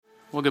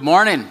Well, good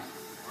morning.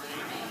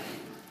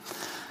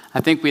 I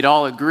think we'd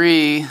all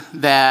agree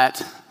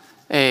that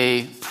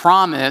a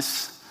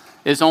promise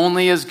is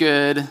only as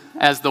good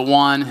as the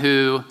one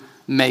who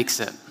makes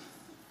it,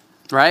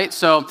 right?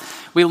 So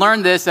we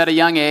learned this at a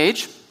young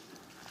age.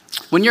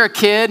 When you're a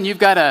kid and you've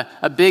got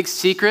a big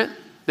secret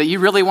that you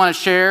really want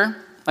to share,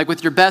 like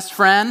with your best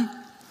friend,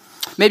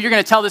 maybe you're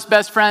going to tell this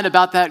best friend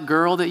about that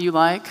girl that you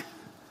like,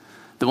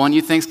 the one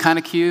you think's kind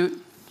of cute.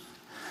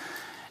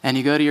 And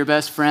you go to your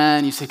best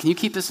friend, you say, "Can you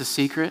keep this a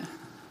secret?"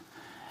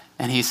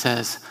 And he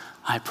says,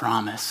 "I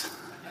promise."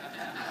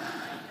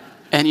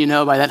 And you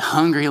know by that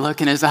hungry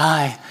look in his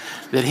eye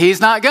that he's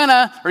not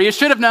gonna, or you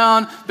should have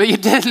known, but you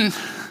didn't.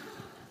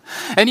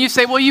 And you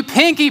say, "Well, you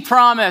pinky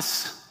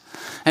promise."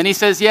 And he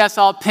says, "Yes,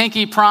 I'll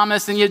pinky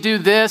promise." And you do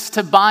this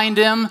to bind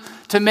him,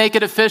 to make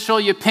it official,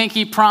 you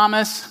pinky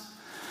promise.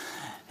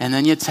 And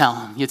then you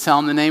tell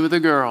him the name of the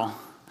girl.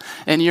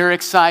 And you're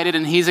excited,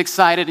 and he's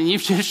excited, and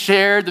you've just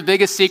shared the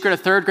biggest secret a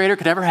third grader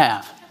could ever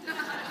have.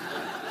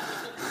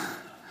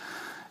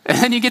 And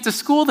then you get to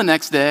school the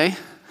next day,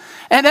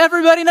 and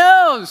everybody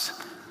knows.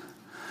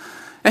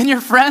 And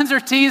your friends are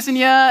teasing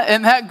you,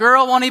 and that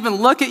girl won't even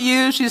look at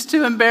you. She's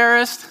too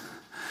embarrassed.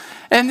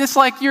 And it's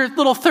like your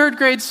little third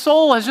grade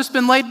soul has just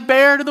been laid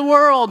bare to the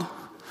world.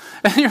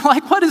 And you're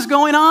like, what is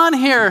going on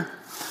here?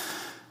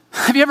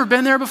 Have you ever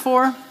been there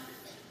before?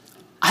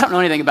 I don't know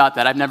anything about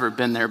that. I've never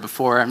been there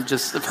before.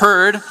 I've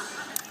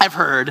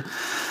heard.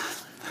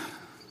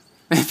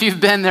 If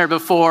you've been there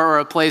before or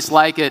a place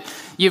like it,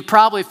 you've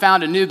probably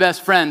found a new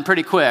best friend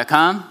pretty quick,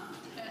 huh?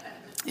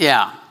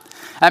 Yeah.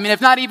 I mean, if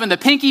not even the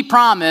pinky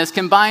promise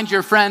can bind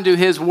your friend to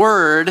his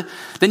word,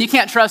 then you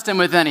can't trust him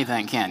with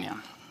anything, can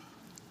you?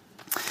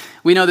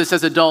 We know this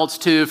as adults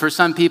too. For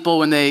some people,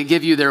 when they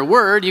give you their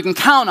word, you can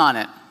count on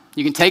it.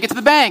 You can take it to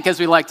the bank, as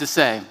we like to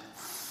say.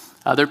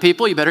 Other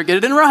people, you better get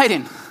it in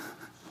writing.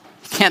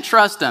 Can't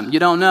trust them. You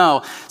don't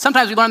know.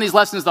 Sometimes we learn these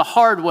lessons the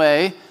hard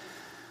way,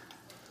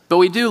 but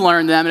we do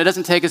learn them, and it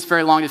doesn't take us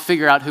very long to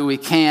figure out who we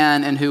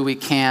can and who we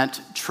can't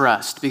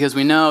trust, because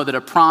we know that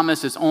a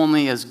promise is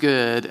only as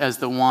good as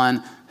the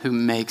one who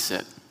makes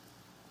it.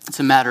 It's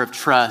a matter of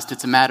trust.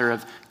 It's a matter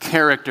of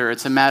character.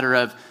 It's a matter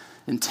of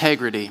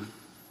integrity.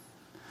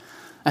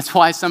 That's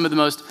why some of the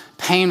most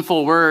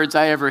painful words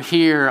I ever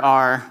hear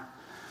are,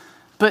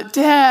 "But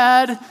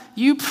Dad,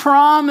 you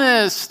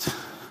promised."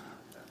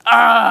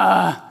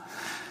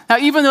 Now,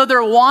 even though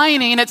they're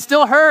whining, it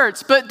still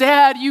hurts. "But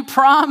Dad, you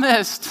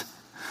promised."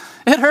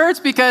 It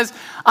hurts because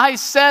I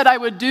said I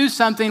would do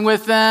something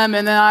with them,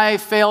 and then I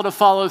fail to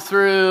follow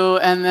through,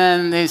 and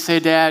then they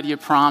say, "Dad, you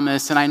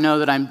promised," and I know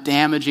that I'm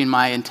damaging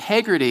my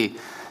integrity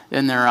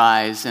in their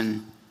eyes.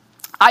 And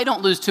I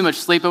don't lose too much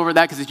sleep over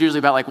that, because it's usually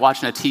about like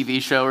watching a TV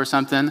show or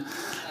something.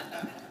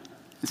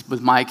 It's with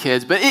my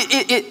kids. But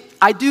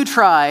I do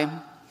try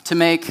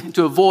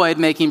to avoid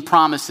making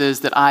promises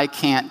that I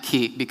can't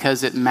keep,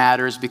 because it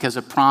matters, because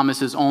a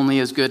promise is only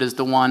as good as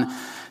the one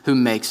who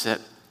makes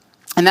it.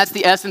 And that's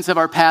the essence of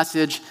our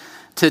passage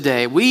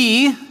today.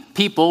 We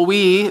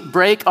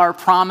break our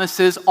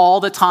promises all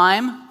the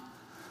time,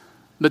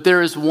 but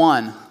there is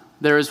one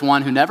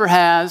who never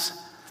has,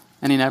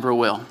 and he never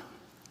will.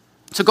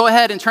 So go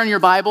ahead and turn your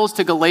Bibles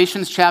to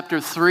Galatians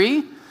chapter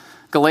 3.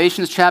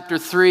 Galatians chapter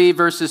 3,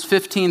 verses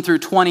 15 through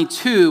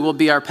 22 will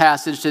be our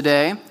passage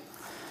today.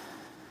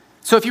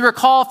 So if you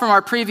recall from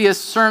our previous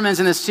sermons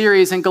in this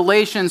series, in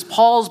Galatians,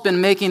 Paul's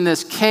been making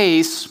this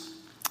case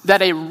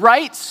that a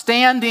right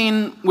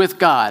standing with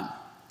God,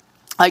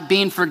 like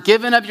being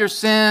forgiven of your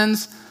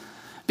sins,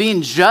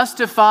 being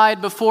justified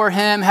before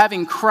him,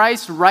 having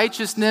Christ's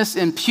righteousness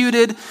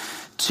imputed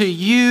to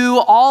you,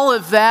 all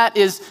of that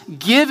is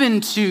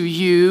given to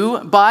you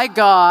by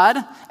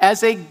God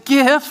as a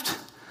gift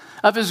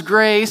of his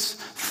grace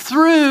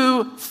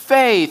through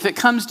faith. It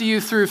comes to you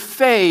through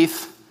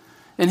faith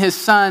in his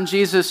Son,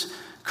 Jesus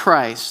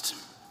Christ.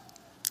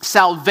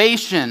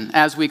 Salvation,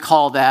 as we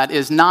call that,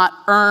 is not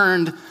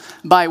earned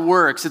by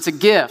works. It's a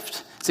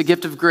gift. It's a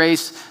gift of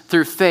grace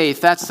through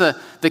faith. That's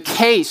the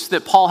case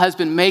that Paul has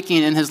been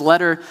making in his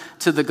letter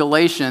to the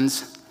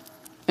Galatians.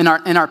 In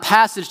our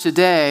passage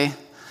today,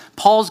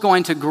 Paul's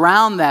going to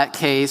ground that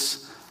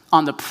case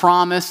on the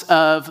promise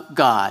of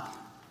God.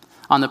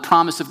 On the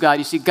promise of God.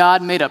 You see,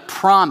 God made a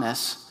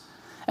promise,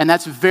 and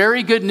that's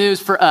very good news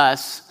for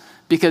us,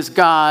 because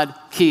God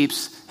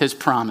keeps his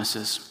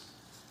promises.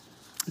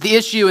 The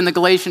issue in the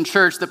Galatian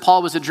church that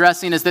Paul was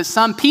addressing is that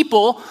some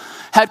people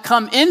had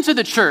come into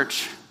the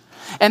church,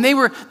 and they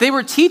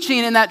were teaching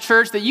in that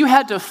church that you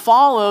had to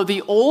follow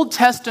the Old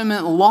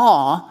Testament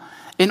law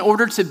in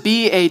order to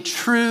be a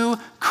true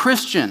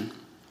Christian.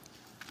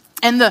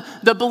 And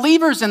the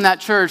believers in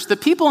that church, the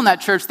people in that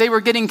church, they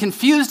were getting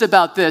confused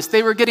about this.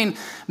 They were getting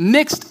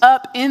mixed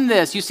up in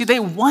this. You see, they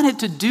wanted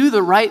to do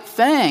the right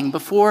thing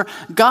before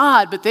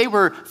God, but they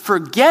were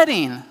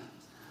forgetting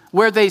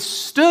where they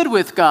stood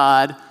with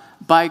God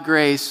by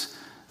grace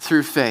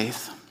through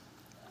faith.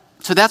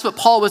 So that's what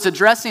Paul was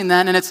addressing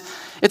then, and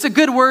it's a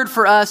good word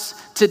for us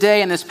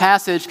today in this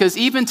passage, because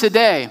even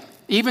today,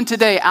 Even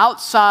today,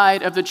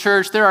 outside of the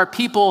church, there are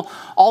people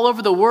all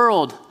over the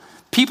world,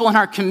 people in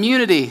our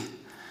community,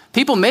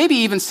 people maybe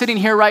even sitting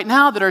here right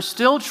now that are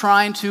still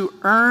trying to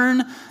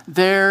earn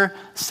their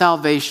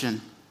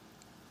salvation.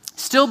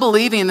 Still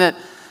believing that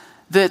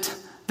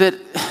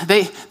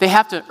they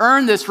have to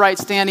earn this right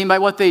standing by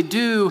what they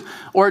do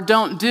or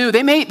don't do.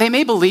 They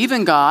may believe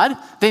in God.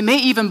 They may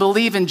even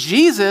believe in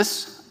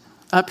Jesus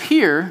up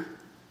here.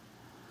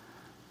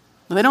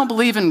 But they don't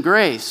believe in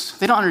grace.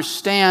 They don't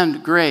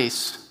understand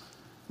grace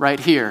right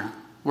here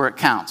where it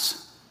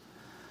counts.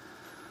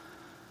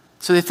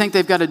 So they think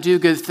they've got to do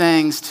good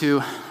things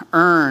to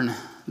earn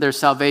their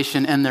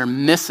salvation, and they're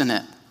missing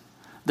it.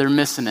 They're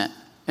missing it,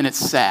 and it's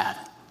sad.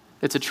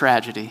 It's a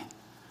tragedy.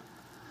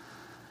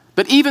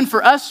 But even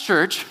for us,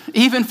 church,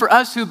 even for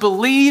us who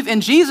believe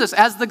in Jesus,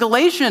 as the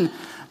Galatian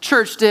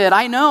church did,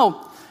 I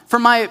know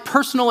from my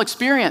personal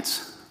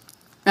experience,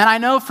 and I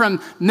know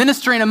from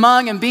ministering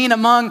among and being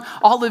among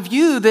all of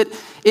you that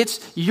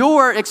it's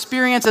your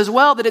experience as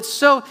well, that it's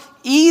so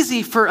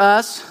easy for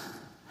us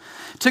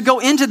to go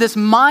into this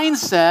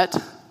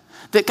mindset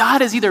that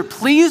God is either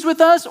pleased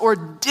with us or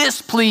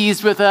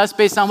displeased with us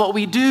based on what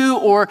we do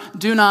or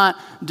do not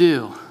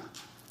do.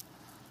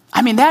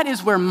 I mean, that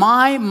is where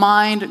my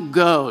mind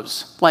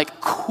goes, like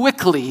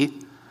quickly,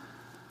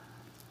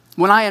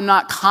 when I am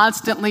not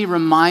constantly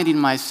reminding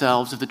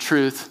myself of the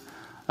truth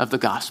of the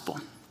gospel.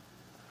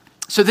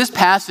 So this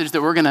passage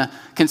that we're going to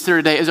consider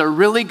today is a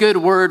really good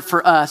word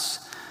for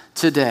us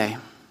today.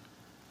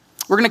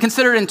 We're going to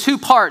consider it in two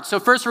parts. So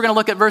first we're going to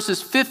look at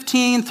verses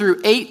 15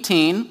 through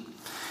 18,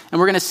 and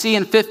we're going to see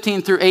in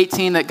 15 through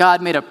 18 that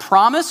God made a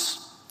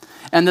promise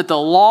and that the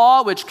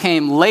law which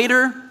came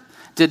later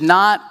did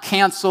not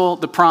cancel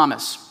the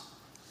promise.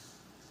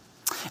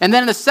 And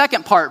then in the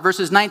second part,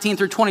 verses 19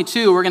 through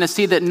 22, we're going to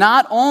see that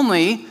not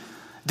only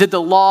did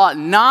the law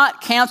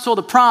not cancel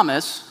the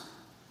promise,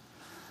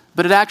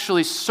 but it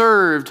actually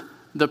served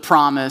the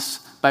promise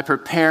by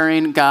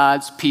preparing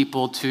God's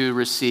people to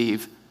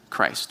receive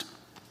Christ.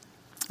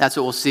 That's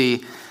what we'll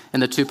see in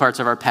the two parts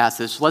of our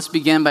passage. Let's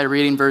begin by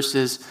reading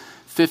verses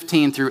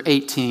 15 through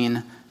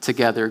 18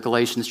 together,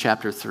 Galatians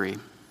chapter 3.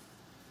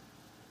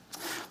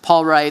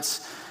 Paul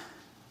writes,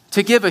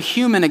 "To give a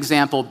human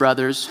example,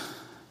 brothers,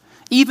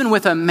 even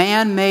with a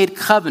man-made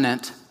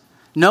covenant,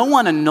 no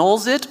one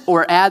annuls it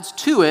or adds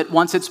to it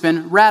once it's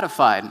been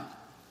ratified.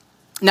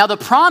 Now the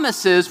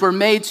promises were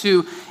made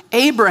to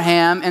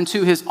Abraham and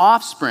to his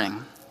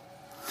offspring.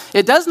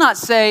 It does not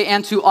say,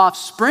 and to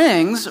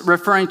offsprings,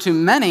 referring to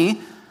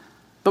many,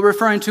 but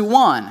referring to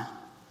one,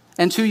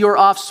 and to your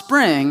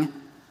offspring,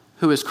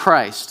 who is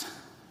Christ.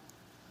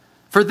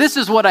 For this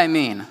is what I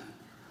mean."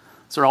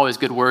 Those are always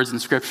good words in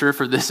Scripture,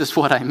 for this is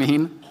what I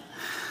mean.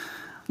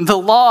 "The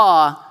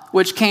law,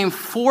 which came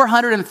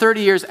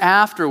 430 years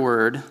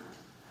afterward,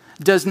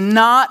 does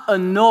not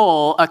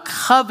annul a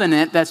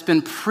covenant that's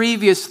been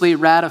previously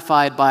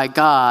ratified by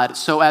God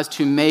so as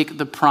to make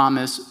the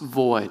promise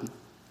void.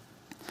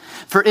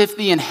 For if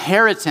the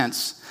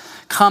inheritance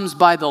comes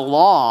by the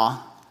law,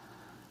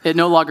 it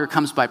no longer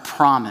comes by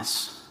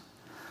promise,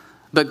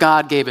 but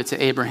God gave it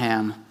to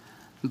Abraham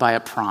by a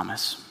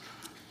promise."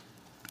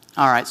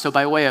 All right, so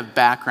by way of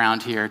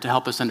background here, to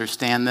help us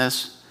understand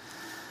this,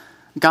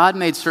 God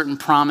made certain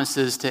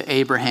promises to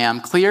Abraham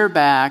clear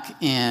back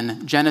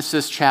in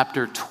Genesis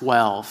chapter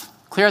 12.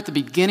 Clear at the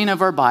beginning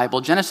of our Bible,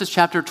 Genesis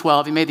chapter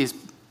 12, he made these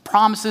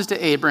promises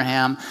to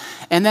Abraham.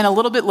 And then a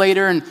little bit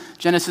later in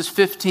Genesis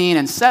 15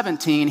 and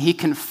 17, he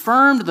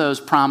confirmed those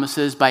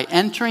promises by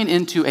entering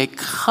into a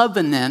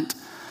covenant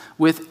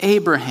with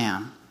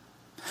Abraham.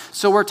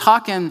 So we're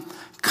talking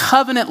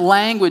covenant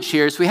language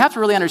here, so we have to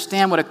really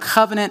understand what a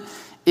covenant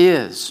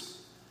is.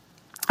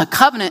 A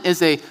covenant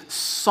is a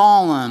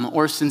solemn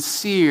or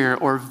sincere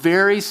or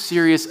very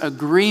serious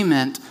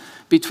agreement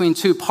between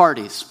two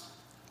parties.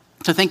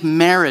 So think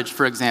marriage,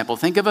 for example.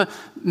 Think of a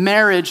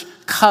marriage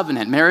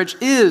covenant. Marriage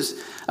is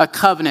a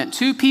covenant.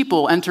 Two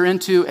people enter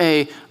into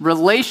a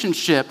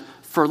relationship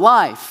for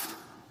life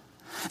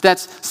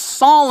that's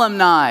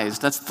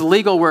solemnized, that's the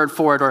legal word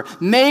for it, or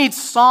made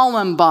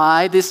solemn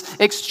by this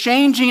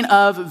exchanging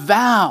of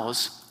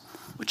vows,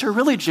 which are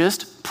really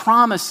just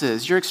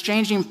promises. You're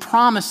exchanging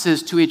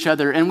promises to each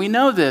other. And we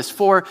know this,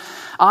 for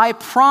I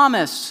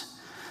promise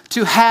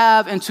to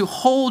have and to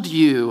hold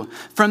you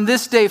from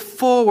this day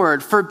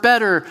forward, for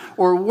better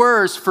or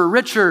worse, for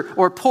richer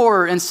or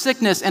poorer, in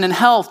sickness and in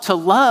health, to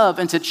love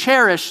and to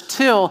cherish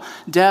till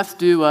death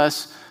do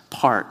us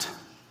part.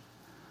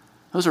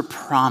 Those are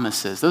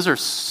promises. Those are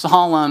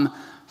solemn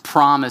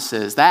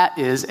promises. That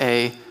is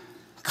a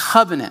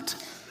covenant.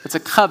 It's a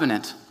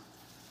covenant.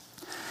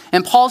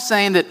 And Paul's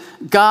saying that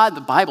God,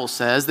 the Bible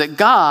says, that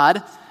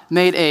God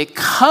made a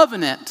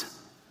covenant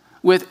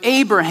with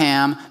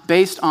Abraham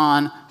based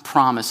on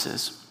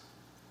promises.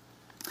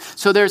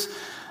 So there's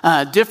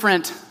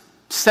different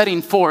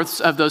setting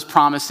forths of those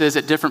promises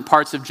at different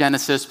parts of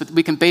Genesis, but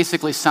we can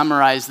basically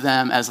summarize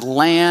them as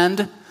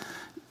land,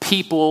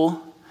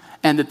 people,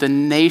 and that the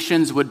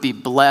nations would be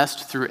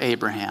blessed through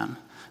Abraham.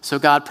 So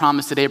God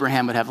promised that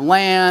Abraham would have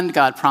land.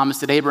 God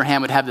promised that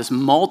Abraham would have this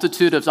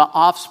multitude of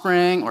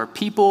offspring or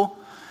people.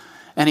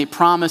 And he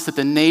promised that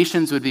the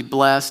nations would be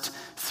blessed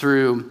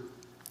through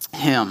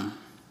him.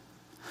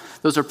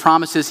 Those are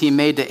promises he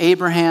made to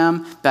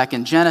Abraham back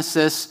in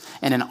Genesis.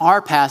 And in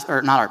our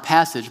not our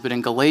passage, but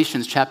in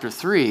Galatians chapter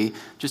 3,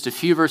 just a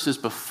few verses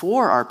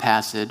before our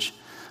passage,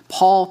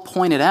 Paul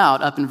pointed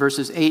out up in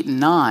verses 8 and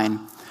 9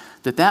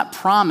 that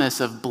promise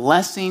of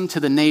blessing to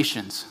the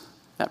nations,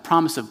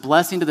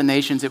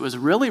 it was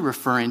really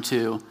referring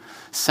to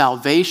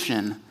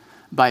salvation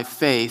by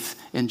faith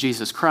in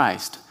Jesus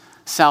Christ.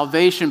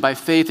 Salvation by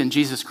faith in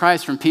Jesus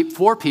Christ for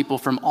people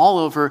from all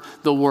over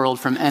the world,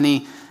 from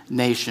any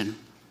nation.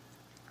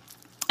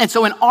 And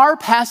so in our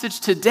passage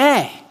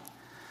today,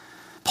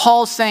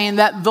 Paul's saying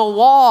that the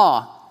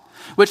law,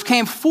 which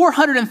came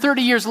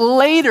 430 years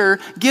later,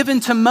 given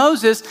to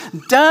Moses,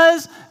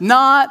 does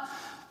not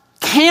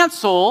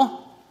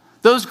cancel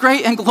those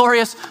great and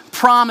glorious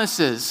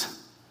promises.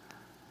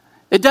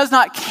 It does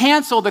not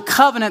cancel the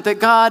covenant that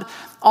God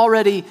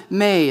already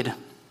made.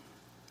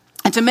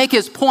 And to make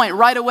his point,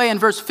 right away in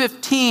verse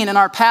 15 in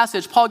our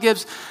passage, Paul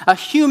gives a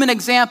human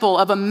example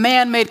of a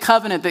man-made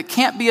covenant that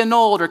can't be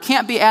annulled or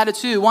can't be added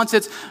to once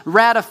it's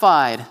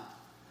ratified.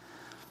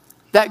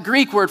 That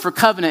Greek word for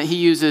covenant he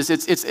uses,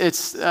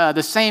 it's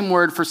the same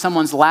word for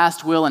someone's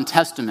last will and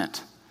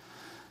testament.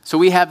 So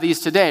we have these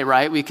today,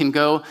 right? We can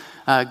go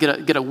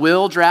get a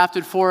will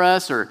drafted for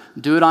us or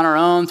do it on our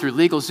own through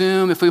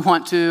LegalZoom if we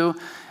want to.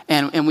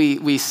 And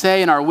we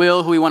say in our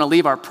will who we want to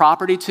leave our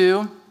property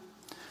to.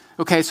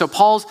 Okay, so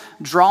Paul's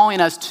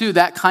drawing us to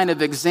that kind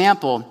of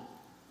example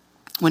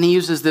when he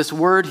uses this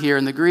word here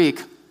in the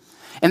Greek.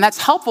 And that's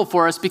helpful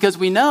for us because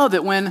we know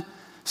that when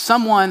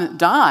someone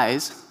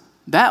dies,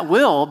 that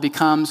will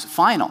becomes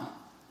final.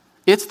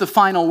 It's the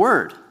final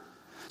word.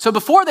 So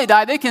before they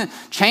die, they can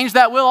change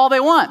that will all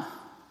they want.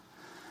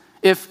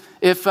 If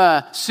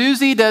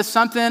Susie does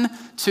something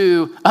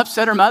to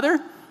upset her mother,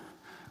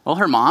 well,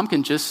 her mom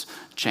can just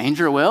change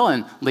her will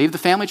and leave the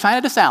family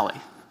china to Sally.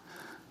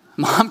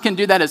 Mom can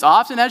do that as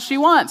often as she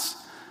wants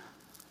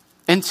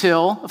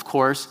until, of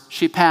course,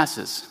 she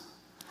passes.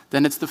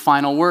 Then it's the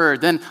final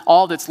word. Then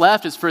all that's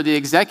left is for the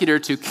executor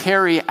to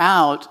carry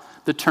out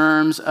the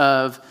terms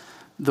of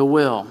the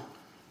will.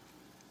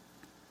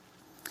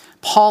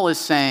 Paul is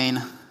saying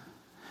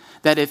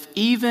that if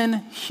even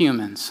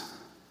humans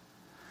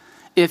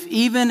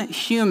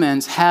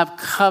have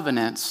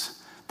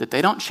covenants that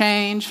they don't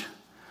change,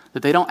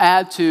 that they don't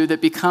add to, that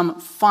become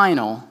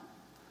final,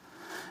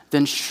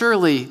 then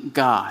surely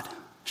God,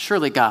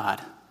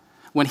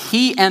 when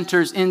he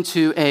enters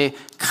into a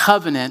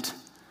covenant,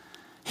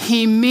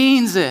 he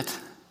means it.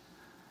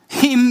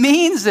 He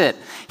means it.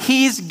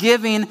 He's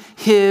giving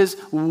his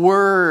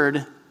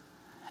word,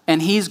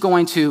 and he's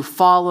going to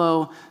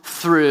follow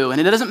through. And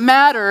it doesn't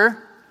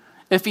matter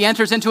if he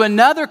enters into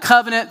another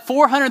covenant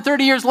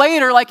 430 years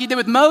later like he did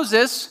with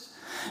Moses,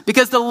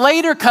 because the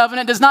later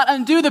covenant does not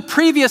undo the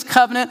previous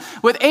covenant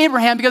with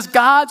Abraham, because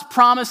God's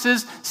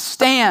promises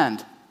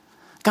stand.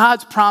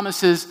 God's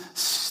promises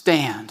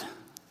stand.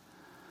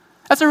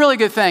 That's a really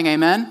good thing,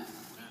 amen?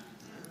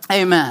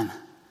 Amen.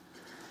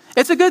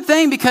 It's a good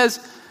thing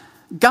because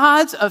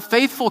God's a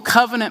faithful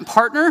covenant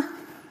partner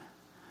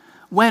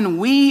when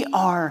we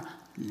are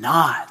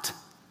not.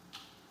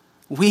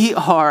 We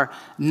are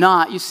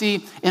not. You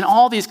see, in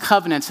all these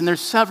covenants, and there's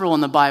several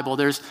in the Bible,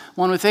 there's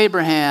one with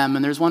Abraham,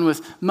 and there's one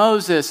with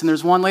Moses, and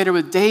there's one later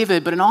with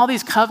David, but in all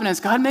these covenants,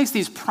 God makes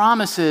these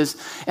promises,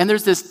 and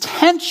there's this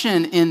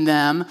tension in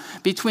them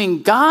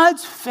between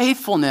God's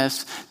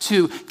faithfulness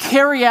to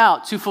carry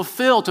out, to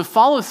fulfill, to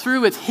follow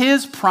through with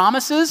his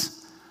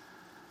promises,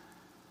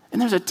 and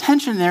there's a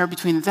tension there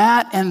between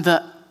that and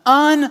the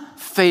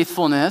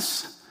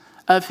unfaithfulness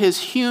of his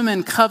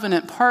human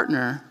covenant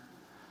partner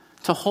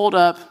to hold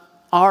up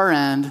our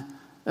end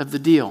of the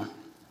deal.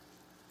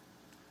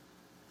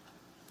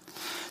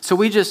 So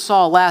we just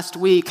saw last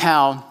week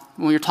how,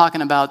 when we were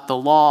talking about the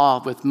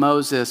law with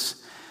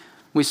Moses,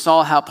 we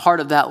saw how part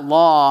of that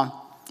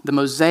law, the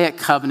Mosaic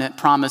covenant,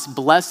 promised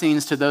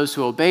blessings to those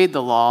who obeyed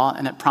the law,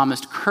 and it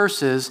promised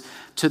curses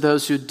to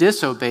those who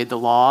disobeyed the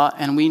law.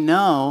 And we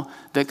know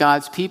that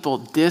God's people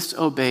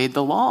disobeyed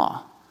the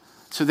law.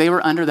 So they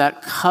were under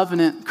that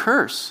covenant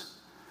curse.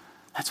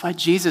 That's why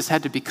Jesus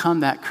had to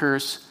become that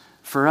curse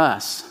for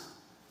us.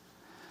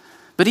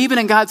 But even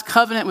in God's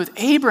covenant with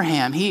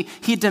Abraham, he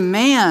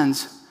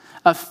demands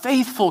a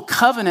faithful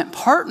covenant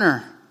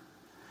partner.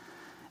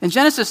 In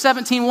Genesis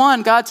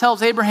 17:1, God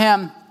tells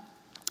Abraham,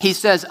 he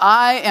says,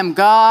 "I am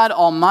God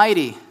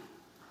Almighty.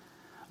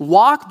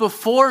 Walk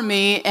before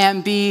me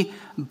and be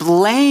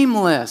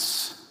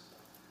blameless,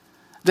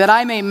 that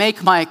I may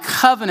make my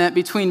covenant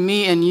between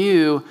me and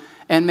you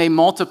and may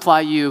multiply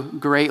you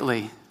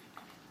greatly."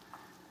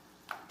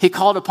 He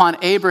called upon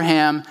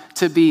Abraham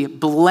to be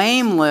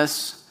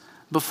blameless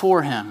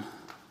before him.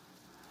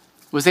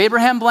 Was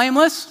Abraham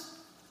blameless?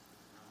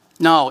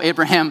 No,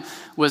 Abraham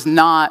was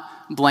not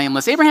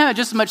blameless. Abraham had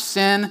just as much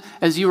sin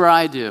as you or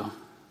I do.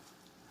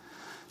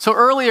 So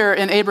earlier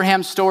in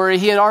Abraham's story,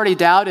 he had already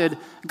doubted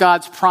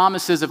God's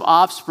promises of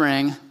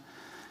offspring.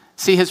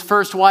 See, his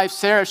first wife,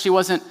 Sarah, she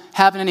wasn't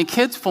having any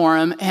kids for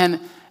him. And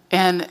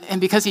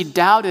because he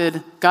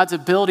doubted God's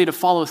ability to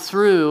follow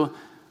through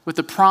with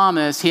the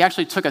promise, he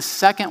actually took a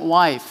second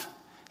wife.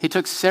 He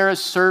took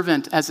Sarah's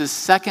servant as his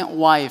second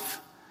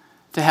wife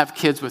to have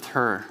kids with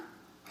her.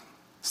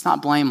 It's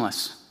not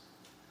blameless.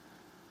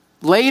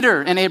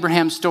 Later in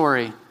Abraham's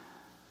story,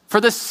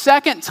 for the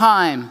second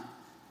time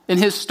in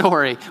his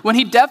story, when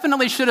he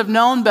definitely should have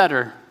known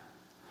better,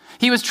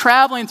 he was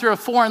traveling through a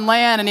foreign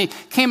land and he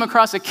came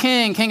across a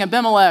king, King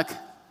Abimelech.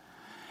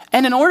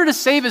 And in order to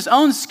save his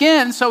own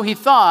skin, so he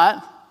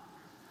thought,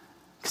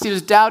 because he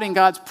was doubting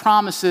God's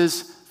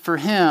promises for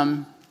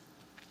him,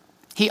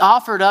 he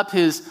offered up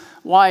his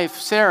wife,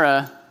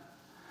 Sarah,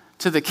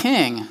 to the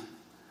king.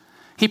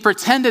 He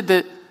pretended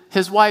that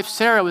his wife,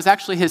 Sarah, was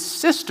actually his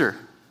sister,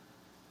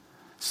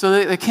 so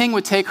that the king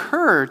would take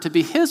her to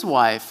be his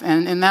wife,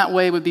 and in that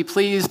way would be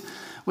pleased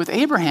with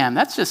Abraham.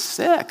 That's just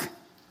sick.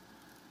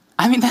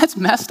 I mean, that's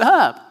messed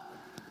up.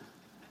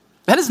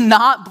 That is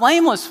not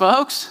blameless,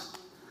 folks.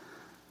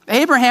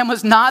 Abraham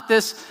was not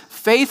this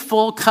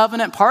faithful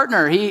covenant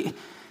partner.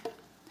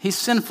 He's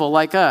sinful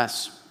like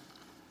us.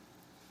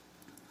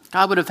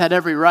 God would have had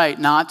every right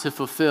not to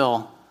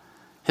fulfill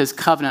his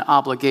covenant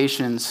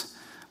obligations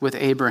with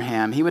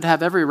Abraham. He would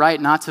have every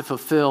right not to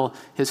fulfill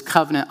his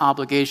covenant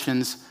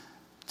obligations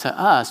to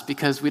us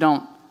because we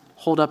don't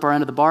hold up our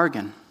end of the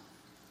bargain.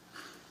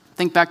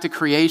 Think back to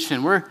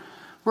creation. We're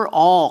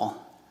all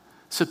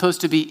supposed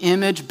to be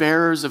image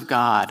bearers of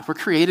God. We're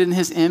created in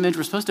his image.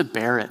 We're supposed to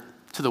bear it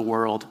to the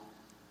world.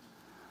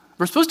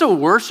 We're supposed to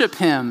worship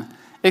him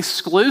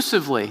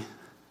exclusively.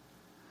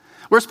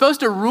 We're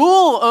supposed to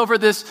rule over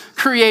this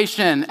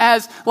creation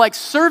as like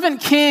servant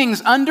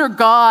kings under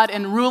God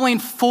and ruling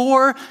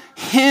for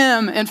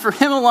him and for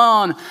him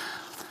alone.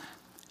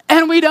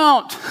 And we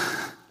don't.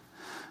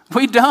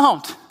 We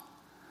don't.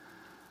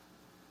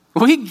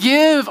 We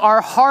give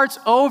our hearts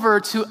over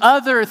to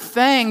other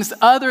things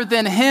other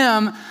than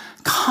him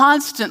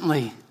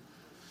constantly.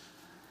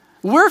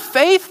 We're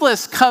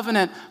faithless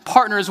covenant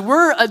partners.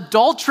 We're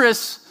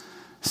adulterous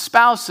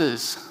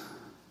spouses.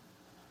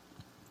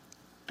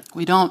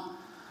 We don't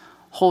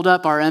hold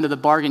up our end of the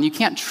bargain. You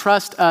can't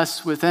trust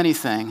us with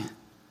anything.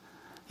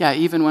 Yeah,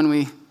 even when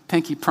we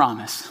pinky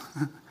promise.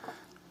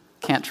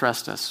 Can't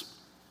trust us.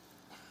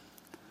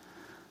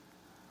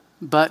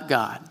 But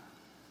God.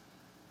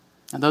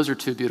 And those are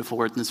two beautiful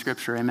words in the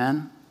scripture,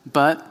 amen?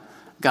 But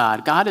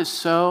God. God is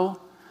so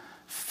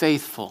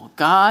faithful.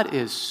 God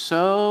is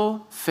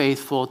so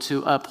faithful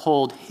to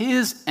uphold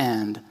his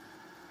end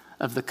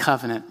of the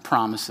covenant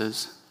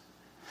promises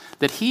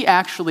that he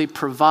actually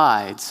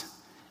provides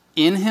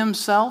in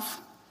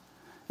himself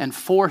and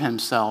for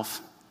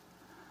himself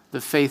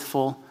the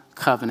faithful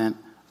covenant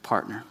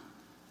partner.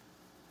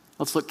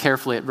 Let's look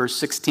carefully at verse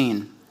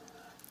 16.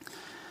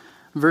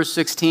 Verse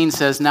 16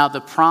 says, "Now the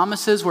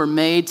promises were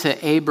made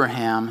to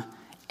Abraham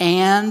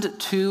and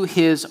to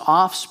his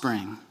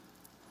offspring."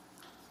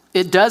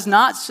 It does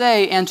not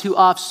say, "and to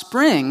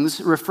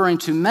offsprings," referring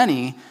to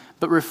many,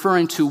 but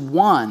referring to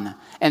one,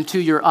 "and to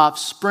your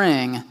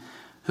offspring,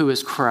 who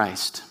is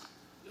Christ."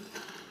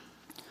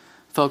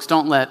 Folks,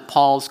 don't let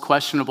Paul's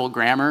questionable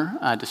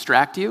grammar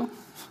distract you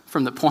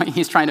from the point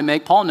he's trying to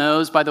make. Paul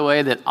knows, by the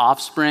way, that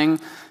offspring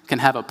can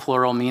have a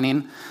plural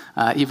meaning,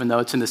 even though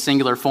it's in the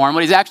singular form.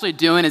 What he's actually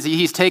doing is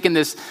he's taken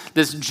this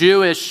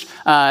Jewish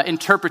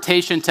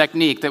interpretation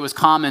technique that was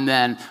common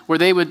then, where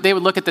they would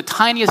look at the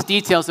tiniest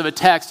details of a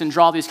text and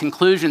draw these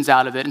conclusions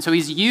out of it. And so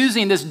he's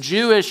using this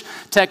Jewish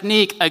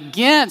technique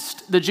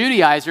against the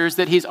Judaizers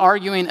that he's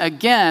arguing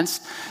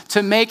against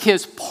to make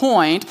his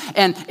point.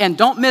 And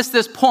don't miss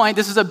this point.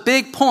 This is a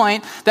big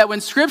point, that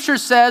when Scripture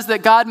says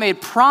that God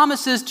made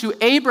promises to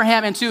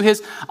Abraham and to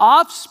his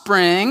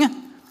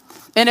offspring,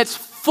 in its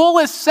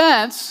fullest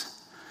sense,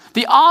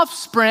 the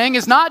offspring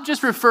is not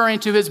just referring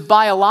to his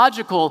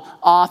biological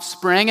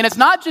offspring, and it's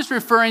not just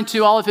referring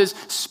to all of his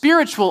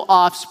spiritual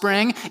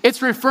offspring. It's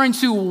referring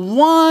to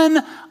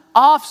one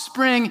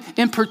offspring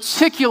in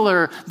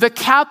particular, the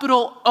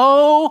capital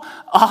O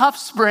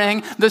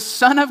offspring, the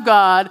Son of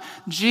God,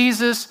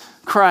 Jesus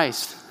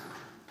Christ.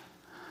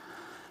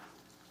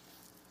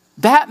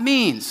 That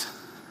means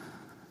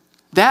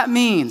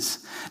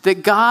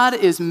that God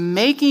is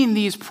making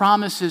these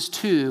promises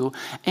to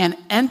and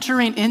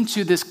entering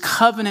into this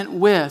covenant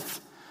with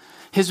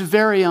his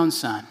very own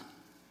Son.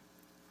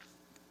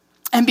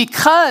 And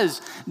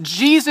because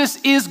Jesus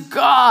is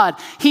God,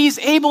 he's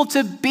able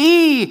to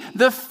be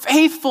the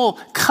faithful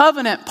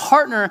covenant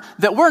partner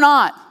that we're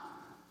not.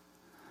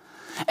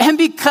 And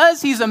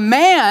because he's a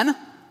man,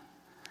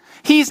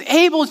 he's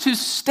able to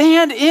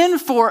stand in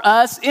for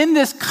us in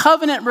this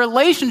covenant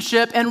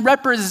relationship and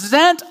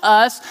represent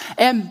us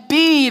and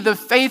be the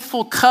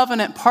faithful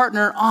covenant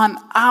partner on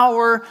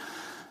our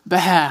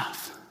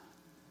behalf.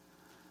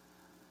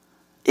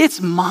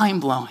 It's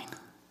mind-blowing.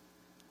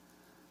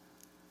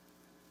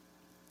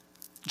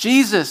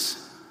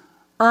 Jesus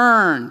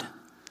earned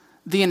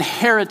the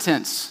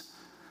inheritance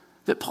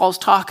that Paul's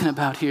talking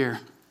about here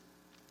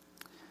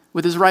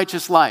with his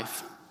righteous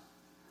life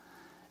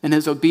and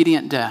his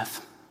obedient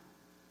death.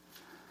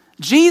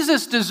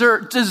 Jesus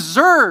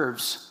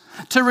deserves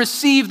to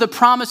receive the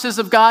promises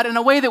of God in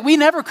a way that we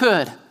never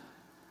could.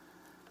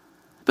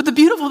 But the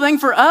beautiful thing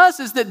for us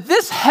is that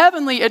this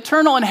heavenly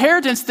eternal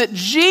inheritance that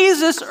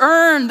Jesus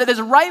earned, that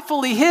is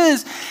rightfully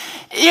his,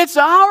 it's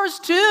ours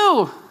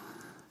too.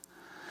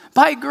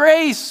 By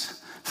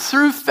grace,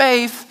 through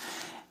faith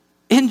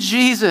in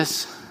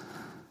Jesus.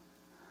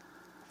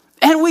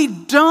 And we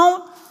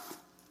don't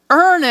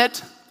earn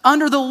it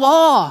under the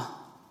law.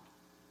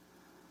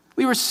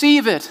 We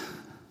receive it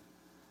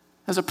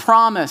as a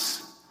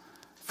promise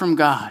from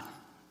God.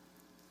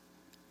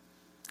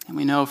 And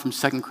we know from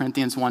 2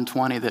 Corinthians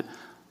 1:20 that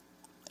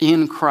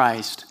in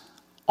Christ,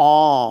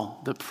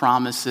 all the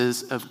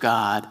promises of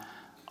God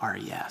are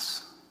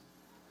yes.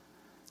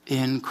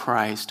 In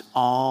Christ,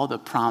 all the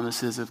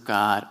promises of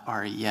God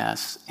are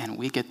yes. And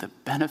we get the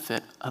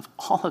benefit of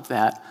all of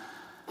that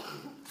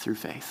through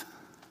faith.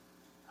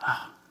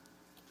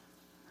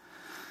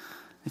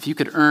 If you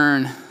could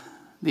earn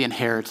the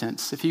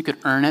inheritance, if you could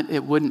earn it,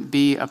 it wouldn't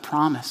be a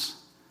promise.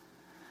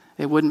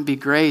 It wouldn't be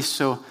grace.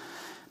 So,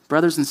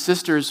 brothers and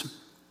sisters,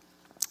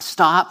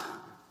 stop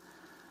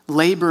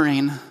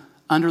laboring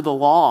under the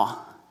law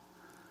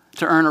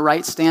to earn a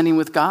right standing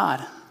with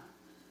God.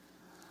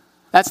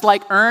 That's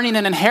like earning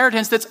an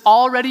inheritance that's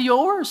already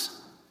yours.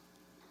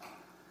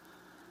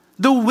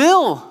 The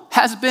will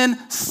has been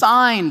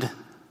signed.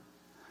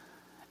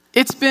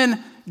 It's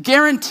been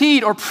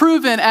guaranteed or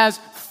proven as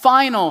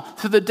final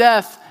through the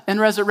death and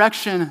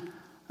resurrection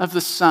of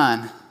the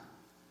Son.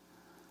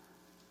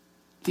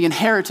 The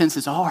inheritance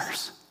is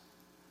ours,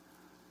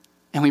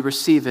 and we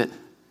receive it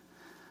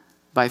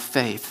by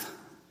faith.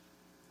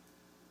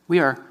 We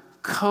are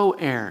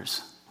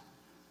co-heirs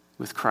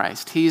with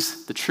Christ.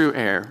 He's the true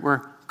heir.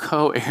 We're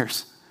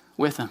co-heirs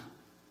with him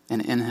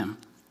and in him.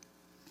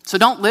 So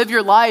don't live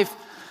your life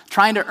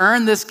trying to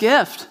earn this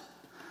gift.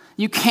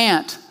 You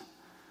can't.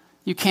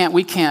 We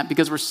can't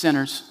because we're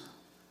sinners.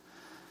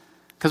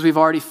 Because we've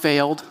already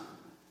failed.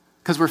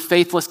 Because we're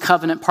faithless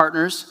covenant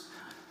partners.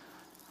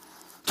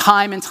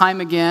 Time and time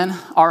again,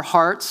 our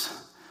hearts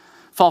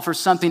fall for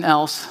something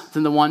else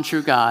than the one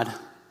true God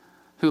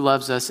who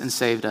loves us and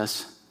saved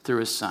us through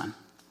his Son.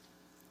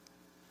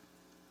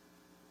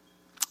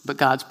 But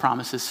God's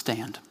promises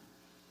stand.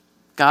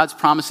 God's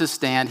promises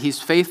stand.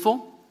 He's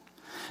faithful.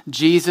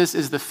 Jesus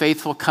is the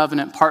faithful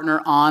covenant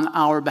partner on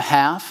our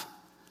behalf.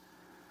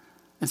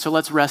 And so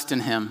let's rest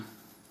in him.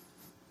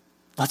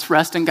 Let's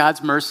rest in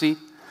God's mercy.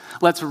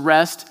 Let's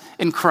rest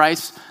in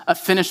Christ's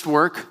finished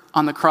work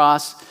on the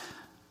cross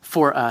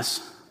for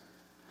us.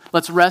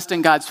 Let's rest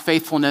in God's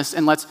faithfulness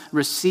and let's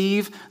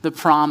receive the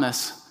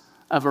promise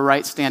of a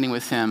right standing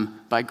with him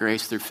by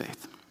grace through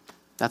faith.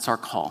 That's our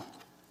call.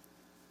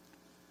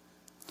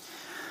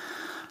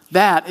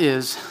 That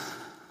is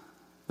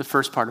the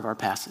first part of our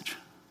passage.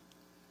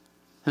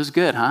 It was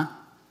good, huh?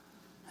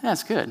 Yeah,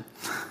 it's good.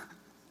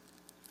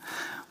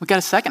 We got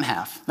a second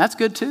half. That's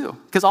good too,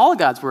 because all of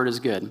God's word is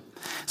good.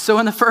 So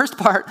in the first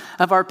part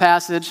of our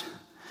passage,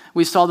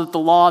 we saw that the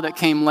law that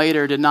came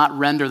later did not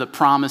render the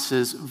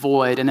promises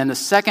void. And in the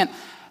second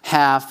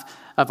half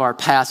of our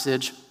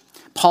passage,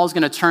 Paul's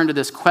going to turn to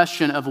this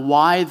question of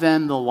why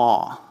then the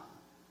law?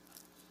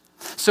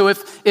 So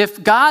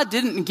if God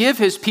didn't give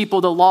his people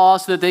the law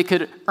so that they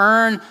could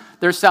earn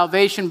their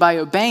salvation by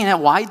obeying it,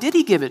 why did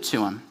he give it to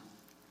them?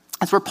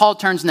 That's where Paul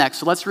turns next.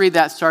 So let's read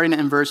that starting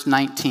in verse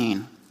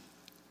 19.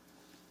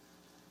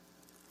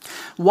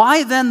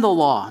 Why then the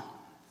law?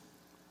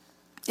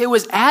 It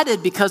was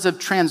added because of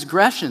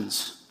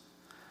transgressions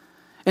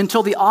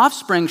until the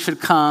offspring should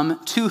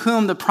come to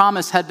whom the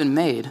promise had been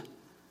made.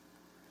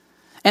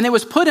 And it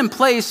was put in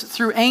place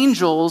through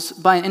angels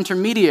by an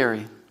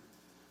intermediary.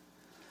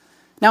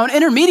 Now, an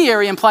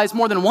intermediary implies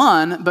more than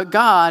one, but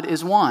God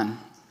is one.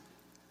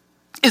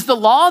 Is the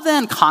law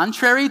then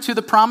contrary to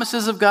the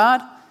promises of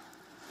God?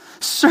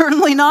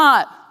 Certainly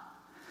not.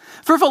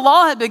 For if a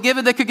law had been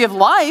given that could give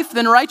life,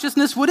 then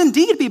righteousness would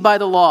indeed be by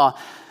the law.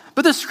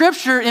 But the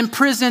scripture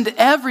imprisoned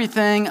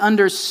everything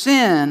under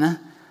sin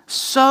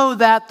so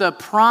that the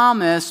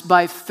promise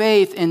by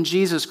faith in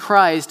Jesus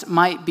Christ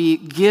might be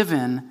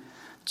given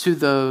to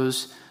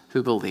those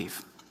who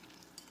believe.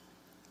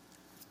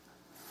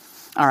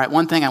 All right,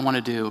 one thing I want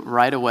to do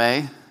right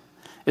away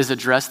is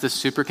address this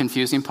super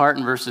confusing part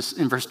in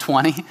verse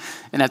 20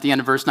 and at the end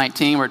of verse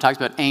 19 where it talks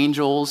about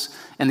angels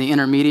and the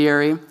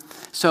intermediary.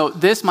 So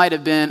this might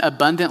have been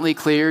abundantly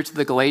clear to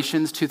the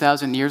Galatians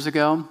 2,000 years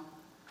ago.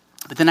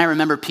 But then I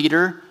remember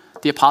Peter,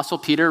 the Apostle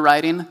Peter,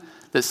 writing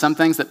that some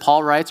things that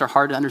Paul writes are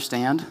hard to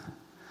understand.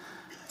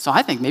 So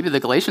I think maybe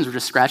the Galatians were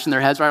just scratching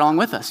their heads right along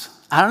with us.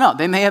 I don't know.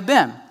 They may have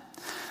been.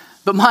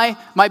 But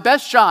my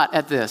best shot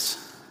at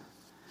this,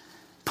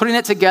 putting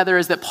it together,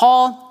 is that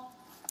Paul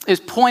is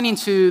pointing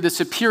to the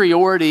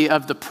superiority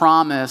of the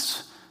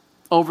promise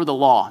over the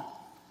law.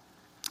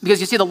 Because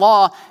you see, the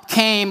law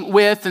came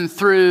with and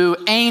through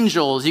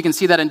angels. You can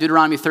see that in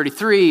Deuteronomy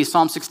 33,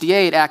 Psalm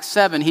 68, Acts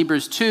 7,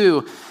 Hebrews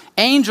 2,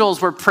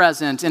 Angels were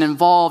present and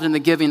involved in the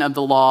giving of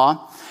the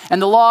law.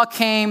 And the law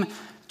came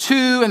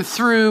to and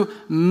through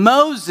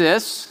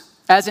Moses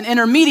as an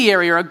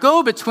intermediary or a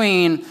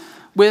go-between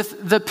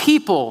with the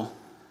people.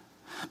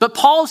 But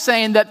Paul's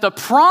saying that the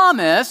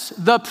promise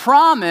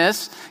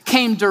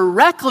came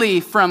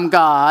directly from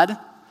God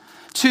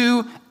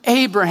to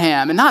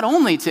Abraham. And not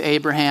only to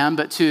Abraham,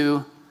 but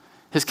to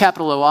his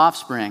capital O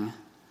offspring,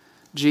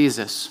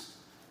 Jesus.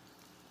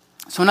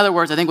 So in other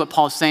words, I think what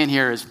Paul's saying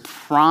here is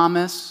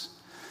promise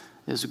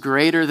is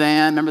greater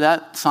than. Remember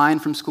that sign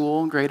from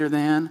school, greater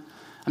than?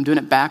 I'm doing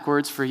it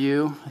backwards for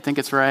you. I think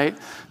it's right.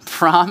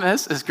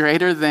 Promise is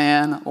greater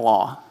than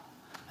law.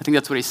 I think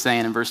that's what he's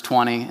saying in verse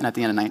 20 and at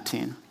the end of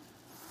 19.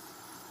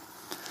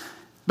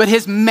 But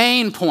his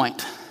main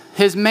point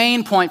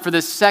for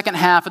this second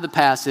half of the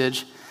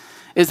passage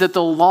is that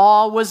the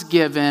law was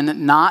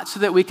given not so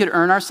that we could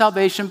earn our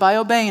salvation by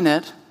obeying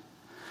it,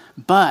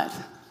 but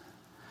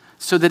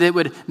so that it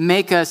would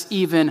make us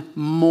even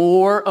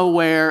more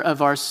aware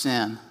of our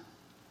sin,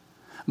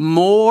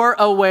 more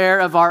aware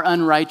of our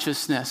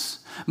unrighteousness,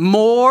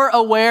 more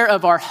aware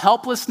of our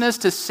helplessness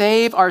to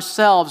save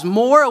ourselves,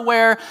 more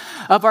aware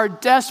of our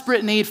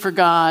desperate need for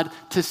God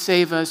to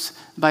save us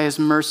by his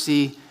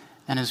mercy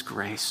and his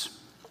grace.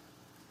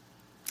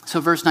 So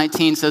verse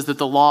 19 says that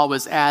the law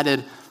was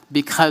added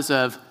because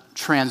of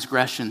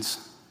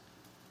transgressions.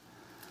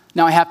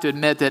 Now I have to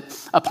admit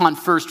that upon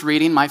first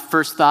reading, my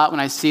first thought when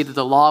I see that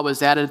the law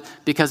was added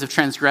because of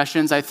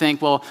transgressions, I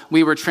think, well,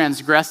 we were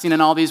transgressing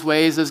in all these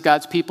ways as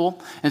God's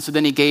people, and so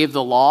then he gave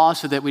the law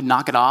so that we'd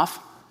knock it off.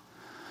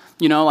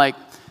 You know, like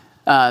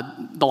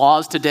the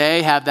laws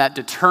today have that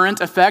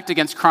deterrent effect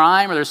against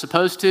crime, or they're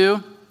supposed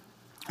to.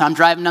 I'm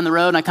driving down the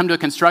road and I come to a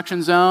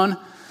construction zone,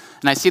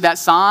 and I see that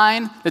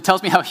sign that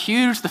tells me how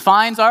huge the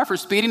fines are for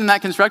speeding in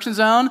that construction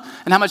zone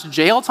and how much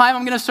jail time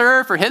I'm going to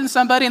serve for hitting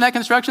somebody in that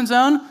construction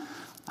zone.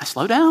 I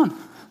slow down.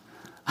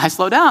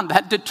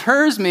 That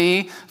deters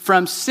me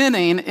from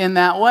sinning in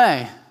that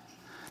way.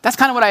 That's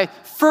kind of what I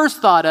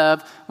first thought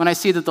of when I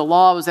see that the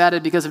law was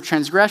added because of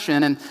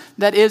transgression, and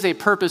that is a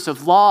purpose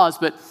of laws,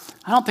 but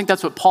I don't think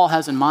that's what Paul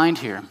has in mind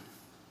here.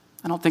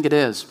 I don't think it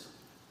is.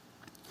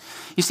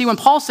 You see, when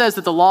Paul says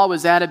that the law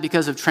was added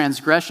because of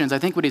transgressions, I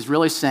think what he's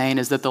really saying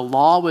is that the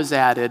law was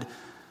added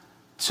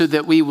so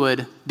that we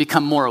would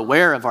become more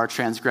aware of our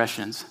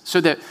transgressions,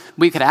 so that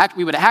we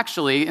would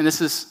actually, and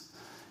this is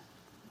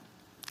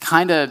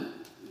kind of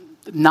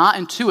not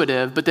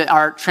intuitive, but that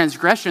our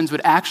transgressions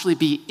would actually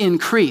be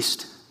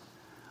increased.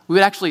 We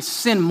would actually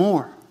sin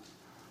more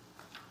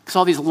because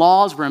all these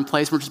laws were in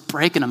place. We're just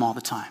breaking them all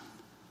the time.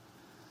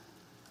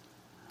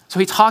 So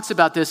he talks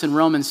about this in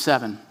Romans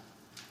 7.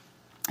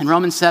 In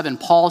Romans 7,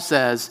 Paul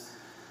says,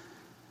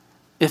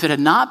 if it had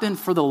not been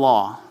for the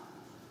law,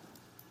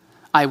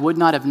 I would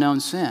not have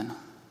known sin.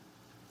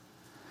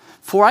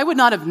 For I would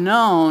not have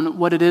known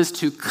what it is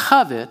to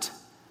covet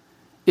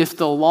if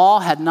the law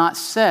had not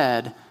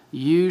said,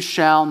 you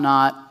shall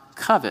not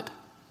covet.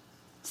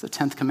 It's the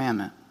 10th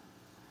commandment.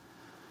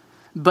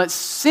 But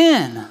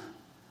sin,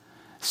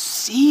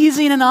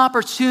 seizing an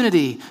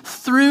opportunity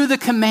through the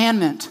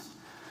commandment,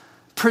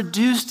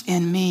 produced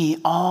in me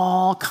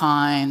all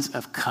kinds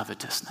of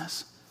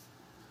covetousness.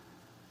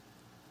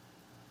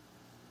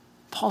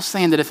 Paul's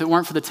saying that if it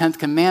weren't for the 10th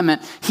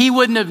commandment, he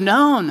wouldn't have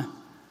known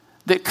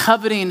that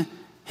coveting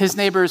his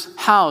neighbor's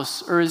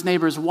house or his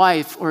neighbor's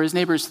wife or his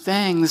neighbor's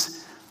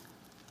things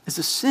is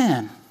a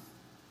sin.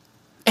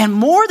 And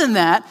more than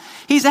that,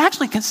 he's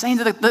actually saying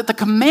that the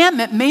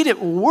commandment made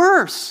it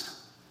worse.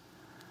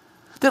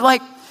 That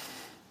like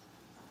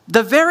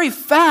the very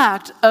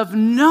fact of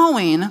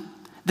knowing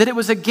that it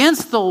was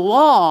against the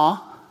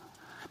law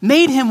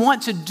made him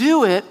want to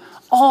do it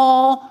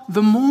all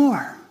the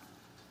more.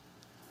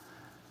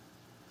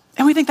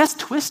 And we think that's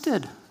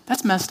twisted.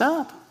 That's messed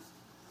up.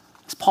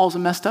 Paul's a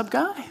messed up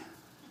guy.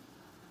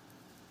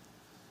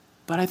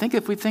 But I think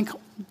if we think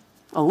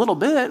a little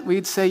bit,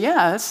 we'd say,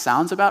 yeah, that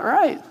sounds about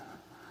right.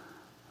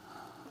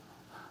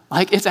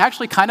 Like, it's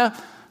actually kind of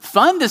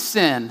fun to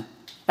sin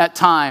at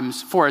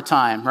times for a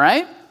time,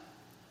 right?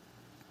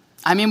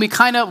 I mean, we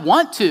kind of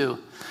want to.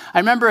 I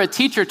remember a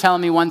teacher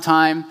telling me one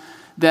time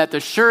that the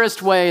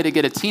surest way to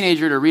get a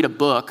teenager to read a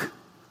book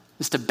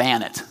is to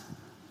ban it.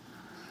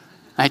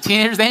 Like,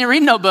 teenagers, they ain't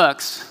reading no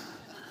books.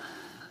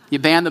 You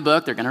ban the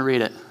book, they're going to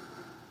read it.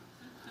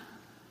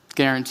 It's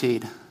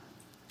guaranteed.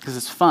 Because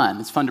it's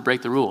fun. It's fun to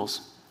break the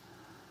rules.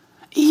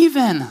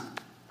 Even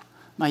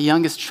my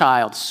youngest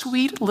child,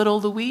 sweet little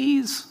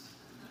Louise.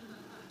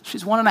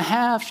 She's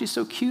 1.5. She's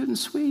so cute and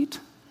sweet.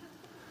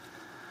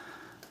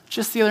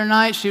 Just the other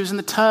night, she was in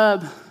the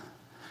tub.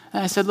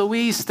 And I said,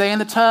 Louise, stay in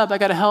the tub. I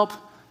got to help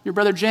your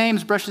brother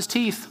James brush his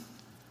teeth.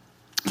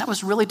 That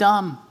was really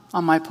dumb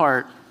on my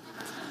part.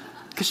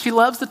 Because she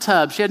loves the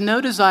tub. She had no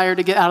desire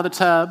to get out of the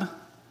tub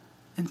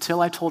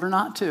until I told her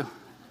not to.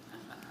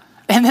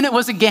 And then it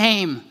was a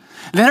game.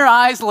 Then her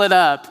eyes lit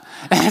up.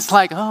 And it's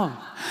like, oh.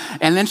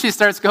 And then she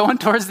starts going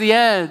towards the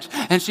edge.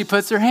 And she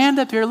puts her hand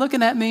up here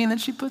looking at me. And then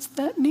she puts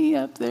that knee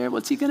up there.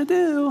 What's he going to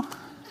do?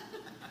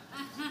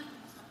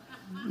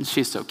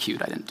 She's so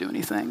cute, I didn't do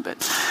anything,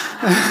 but.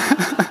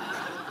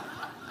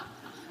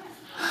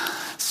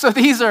 So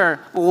these are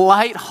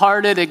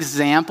lighthearted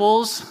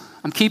examples.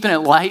 I'm keeping it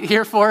light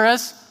here for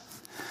us.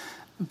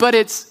 But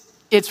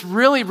it's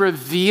really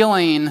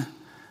revealing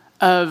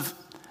of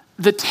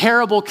the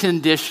terrible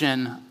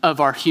condition of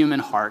our human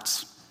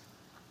hearts.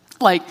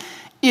 Like,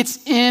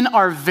 it's in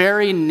our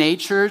very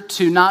nature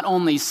to not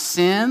only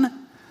sin,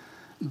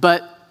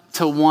 but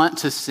to want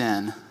to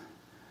sin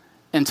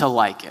and to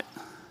like it.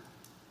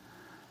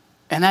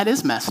 And that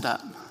is messed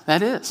up.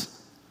 That is.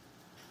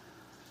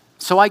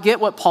 So I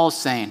get what Paul's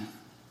saying.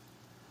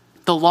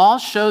 The law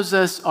shows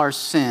us our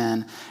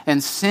sin,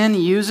 and sin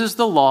uses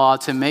the law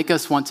to make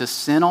us want to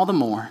sin all the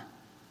more.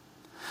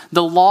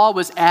 The law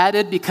was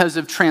added because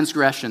of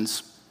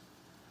transgressions,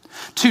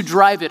 to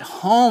drive it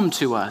home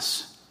to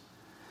us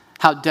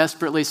how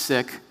desperately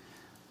sick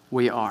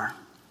we are.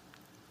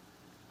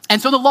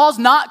 And so the law is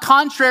not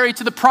contrary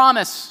to the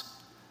promise.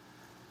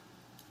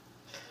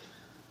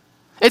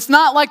 It's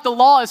not like the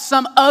law is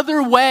some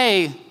other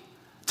way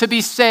to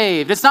be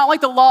saved. It's not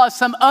like the law is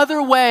some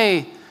other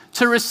way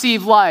to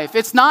receive life.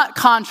 It's not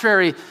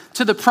contrary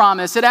to the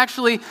promise. It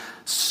actually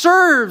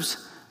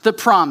serves the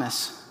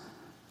promise.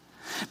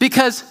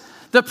 Because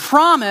the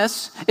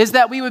promise is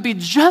that we would be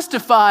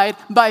justified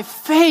by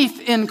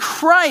faith in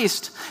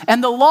Christ,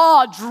 and the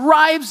law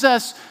drives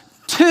us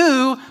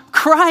to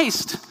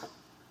Christ.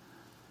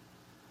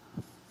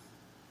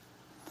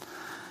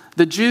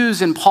 The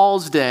Jews in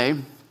Paul's day,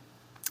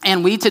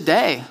 and we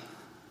today,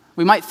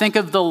 we might think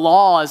of the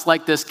law as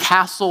like this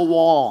castle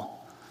wall,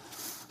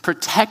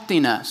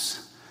 protecting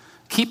us,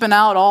 keeping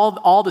out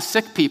all the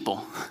sick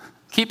people,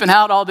 keeping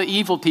out all the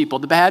evil people,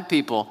 the bad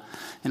people.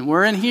 And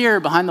we're in here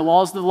behind the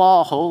walls of the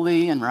law,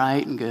 holy and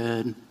right and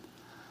good.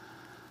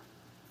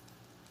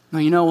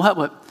 Well, you know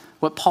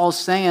what Paul's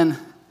saying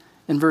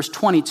in verse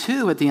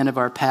 22 at the end of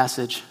our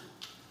passage?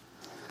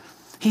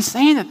 He's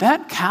saying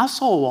that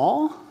castle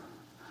wall,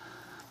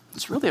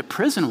 it's really a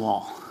prison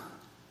wall.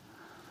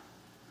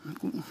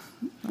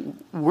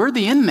 We're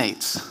the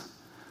inmates.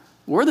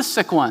 We're the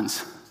sick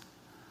ones.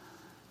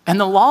 And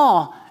the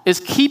law is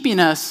keeping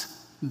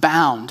us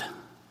bound.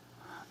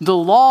 The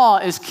law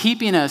is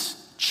keeping us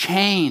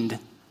chained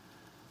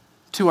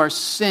to our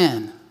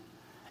sin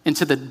and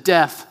to the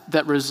death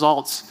that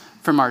results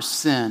from our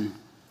sin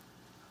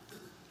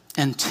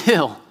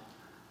until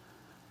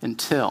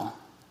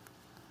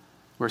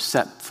we're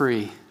set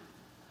free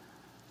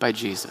by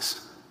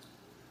Jesus.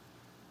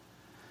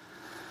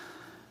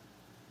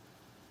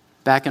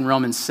 Back in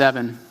Romans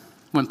 7,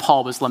 when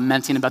Paul was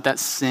lamenting about that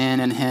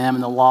sin in him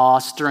and the law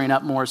stirring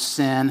up more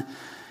sin,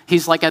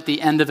 he's like at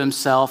the end of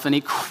himself and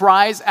he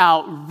cries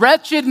out,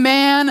 "Wretched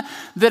man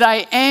that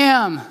I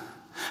am,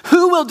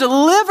 who will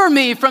deliver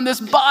me from this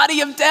body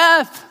of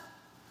death?"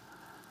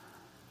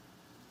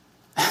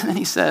 And then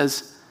he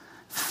says,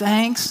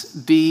 "Thanks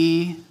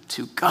be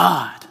to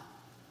God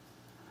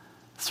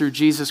through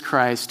Jesus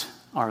Christ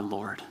our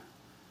Lord."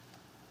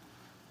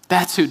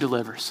 That's who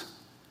delivers.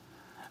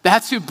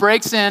 That's who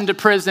breaks into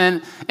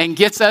prison and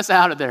gets us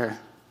out of there.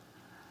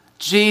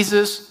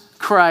 Jesus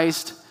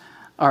Christ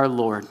our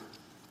Lord.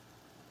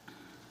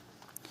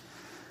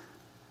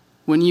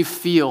 When you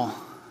feel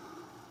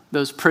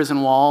those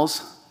prison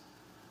walls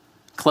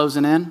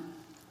closing in,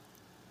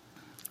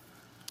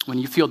 when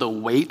you feel the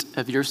weight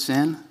of your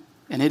sin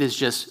and it is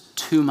just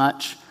too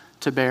much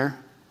to bear,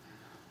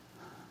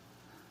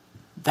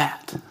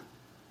 that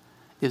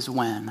is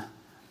when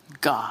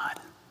God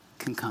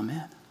can come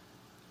in.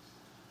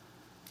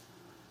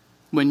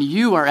 When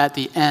you are at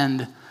the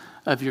end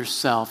of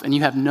yourself and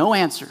you have no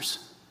answers,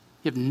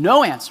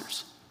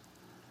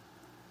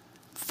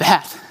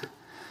 that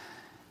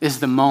is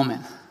the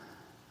moment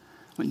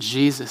when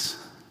Jesus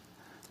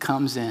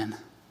comes in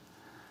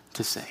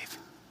to save.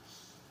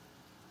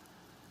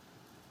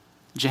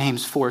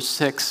 James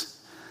 4:6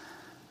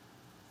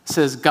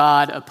 says,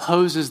 God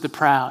opposes the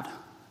proud,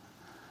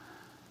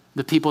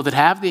 the people that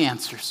have the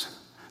answers,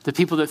 the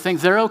people that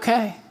think they're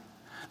okay,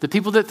 the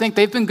people that think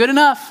they've been good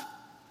enough.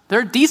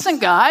 They're a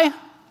decent guy.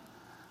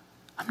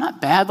 I'm not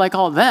bad like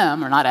all of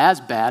them, or not as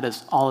bad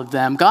as all of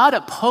them. God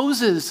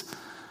opposes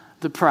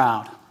the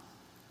proud.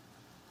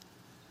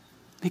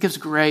 He gives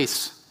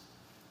grace.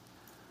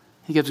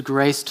 He gives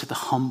grace to the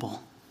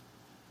humble.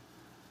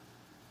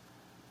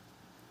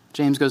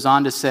 James goes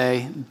on to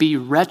say, "Be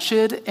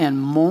wretched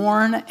and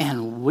mourn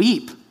and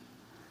weep.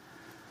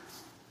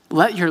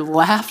 Let your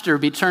laughter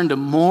be turned to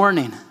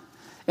mourning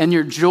and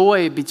your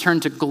joy be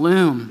turned to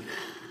gloom.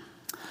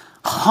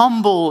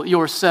 Humble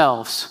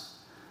yourselves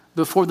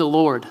before the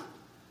Lord,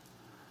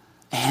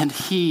 and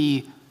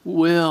he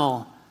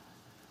will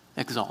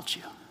exalt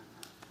you."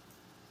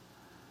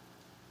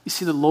 You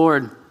see, the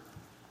Lord,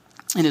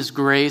 in his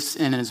grace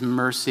and in his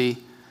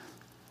mercy,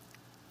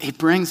 he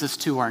brings us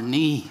to our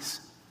knees.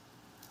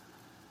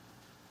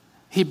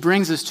 He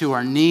brings us to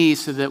our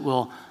knees so that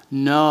we'll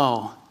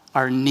know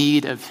our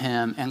need of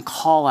him and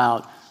call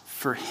out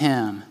for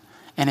him.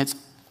 And it's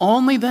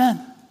only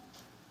then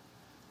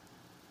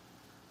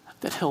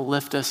that he'll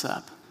lift us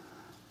up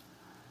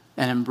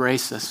and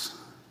embrace us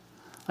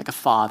like a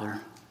father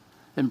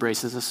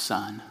embraces a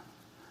son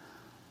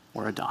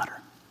or a daughter.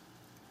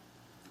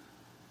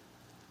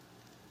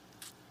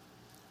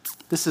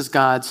 This is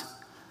God's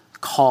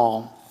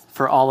call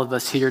for all of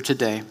us here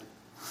today,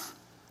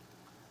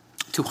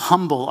 to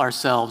humble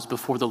ourselves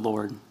before the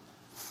Lord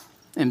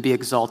and be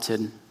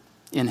exalted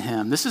in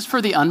him. This is for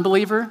the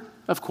unbeliever,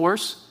 of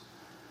course.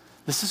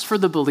 This is for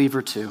the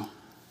believer too.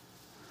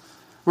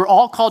 We're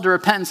all called to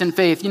repentance and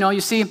faith.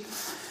 You see,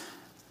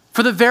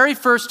 for the very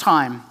first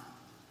time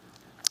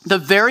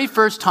that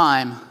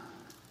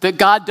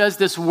God does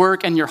this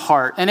work in your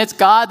heart, and it's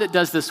God that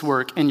does this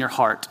work in your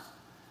heart.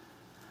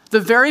 The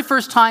very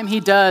first time he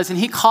does, and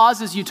he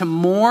causes you to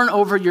mourn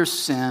over your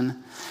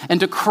sin and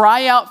to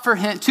cry out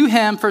to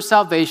him for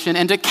salvation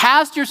and to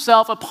cast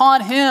yourself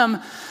upon him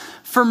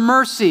for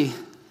mercy,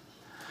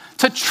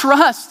 to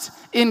trust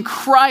in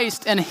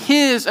Christ and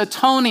his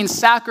atoning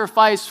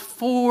sacrifice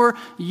for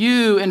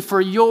you and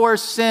for your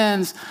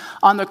sins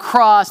on the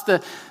cross.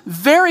 The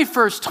very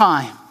first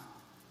time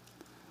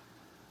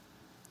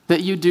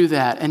that you do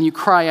that and you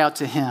cry out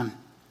to him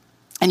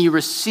and you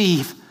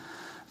receive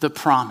the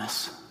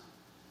promise.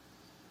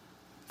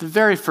 The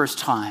very first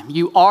time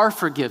you are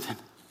forgiven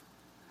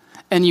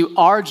and you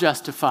are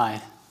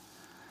justified.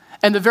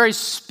 And the very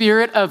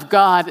Spirit of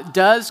God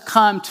does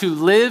come to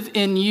live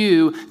in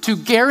you to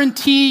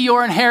guarantee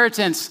your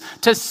inheritance,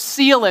 to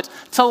seal it,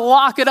 to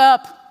lock it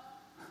up.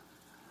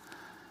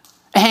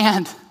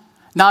 And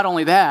not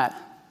only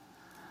that,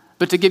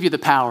 but to give you the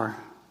power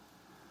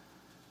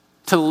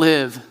to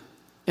live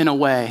in a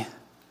way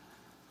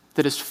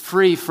that is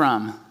free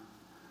from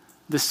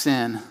the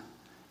sin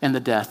and the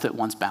death that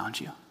once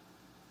bound you.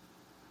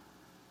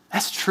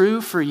 That's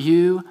true for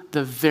you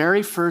the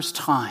very first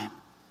time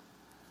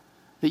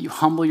that you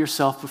humble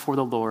yourself before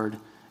the Lord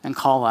and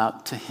call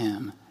out to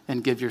him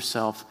and give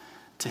yourself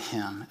to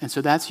him. And so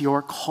that's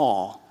your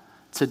call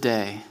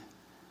today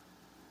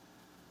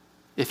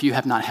if you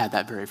have not had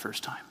that very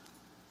first time.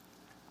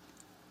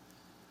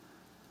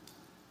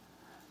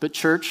 But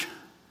church,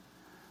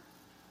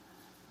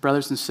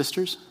 brothers and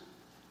sisters,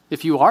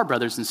 if you are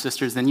brothers and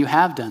sisters, then you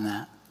have done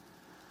that.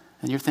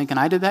 And you're thinking,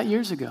 I did that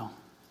years ago.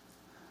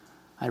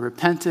 I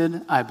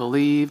repented, I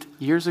believed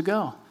years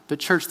ago. But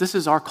church, this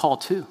is our call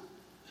too.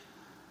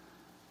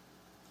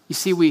 You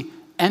see, we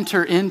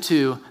enter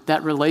into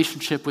that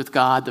relationship with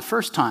God the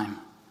first time.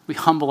 We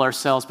humble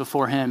ourselves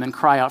before him and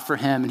cry out for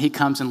him, and he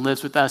comes and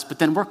lives with us. But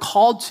then we're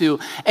called to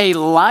a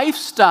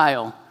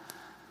lifestyle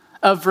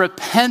of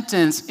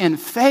repentance and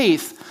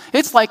faith.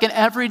 It's like an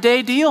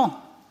everyday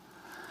deal.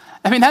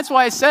 I mean, that's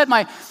why I said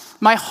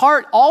my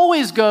heart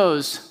always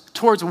goes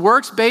towards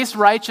works-based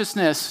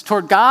righteousness,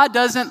 toward God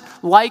doesn't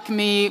like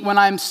me when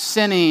I'm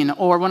sinning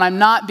or when I'm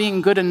not being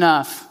good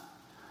enough.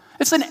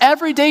 It's an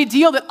everyday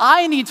deal that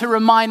I need to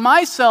remind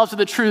myself of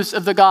the truths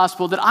of the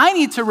gospel, that I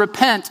need to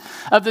repent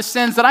of the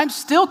sins that I'm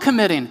still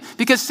committing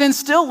because sin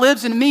still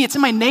lives in me. It's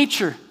in my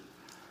nature.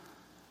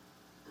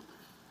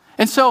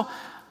 And so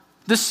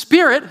the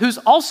Spirit, who's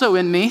also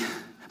in me,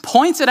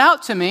 points it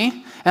out to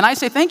me, and I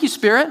say, thank you,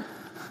 Spirit.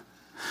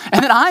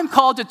 And then I'm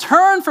called to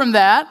turn from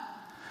that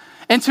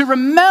and to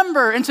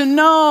remember and to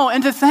know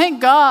and to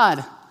thank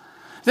God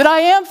that I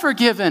am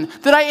forgiven,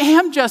 that I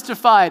am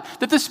justified,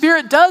 that the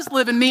Spirit does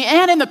live in me,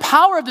 and in the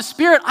power of the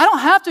Spirit, I don't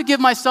have to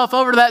give myself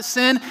over to that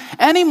sin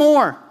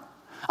anymore.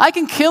 I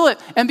can kill it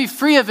and be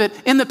free of it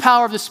in the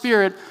power of the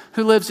Spirit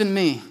who lives in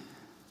me.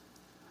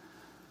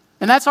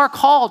 And that's our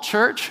call,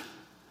 church.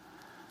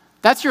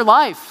 That's your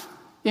life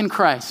in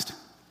Christ.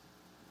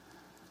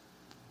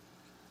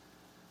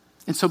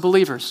 And so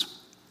believers,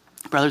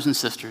 brothers and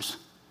sisters,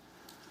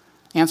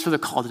 answer the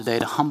call today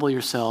to humble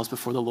yourselves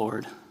before the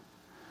Lord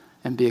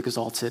and be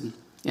exalted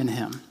in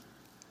him.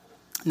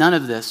 None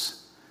of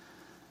this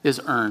is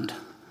earned.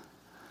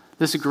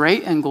 This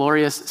great and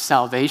glorious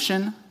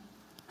salvation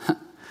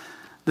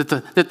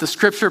that the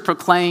scripture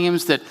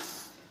proclaims, that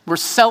we're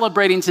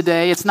celebrating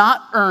today, it's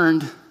not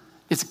earned,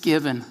 it's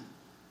given.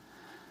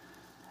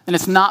 And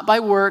it's not by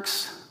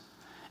works,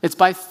 it's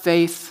by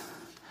faith.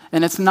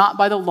 And it's not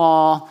by the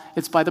law,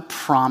 it's by the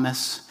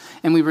promise.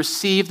 And we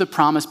receive the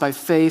promise by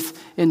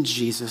faith in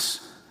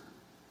Jesus.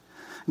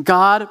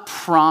 God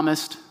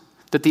promised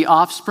that the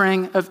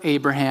offspring of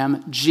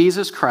Abraham,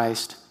 Jesus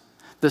Christ,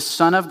 the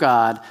Son of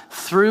God,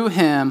 through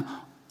him,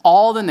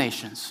 all the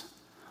nations,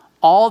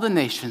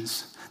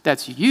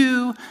 that's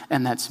you,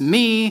 and that's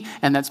me,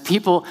 and that's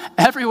people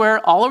everywhere,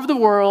 all over the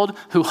world,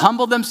 who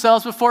humble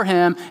themselves before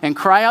him and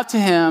cry out to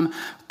him.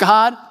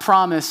 God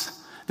promised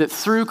that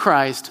through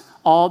Christ,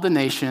 all the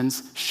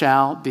nations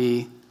shall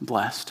be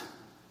blessed.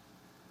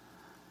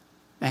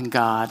 And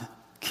God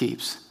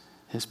keeps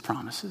his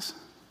promises.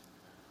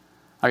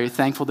 Are you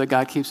thankful that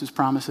God keeps his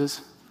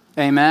promises?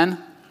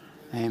 Amen?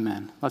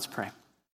 Amen. Let's pray.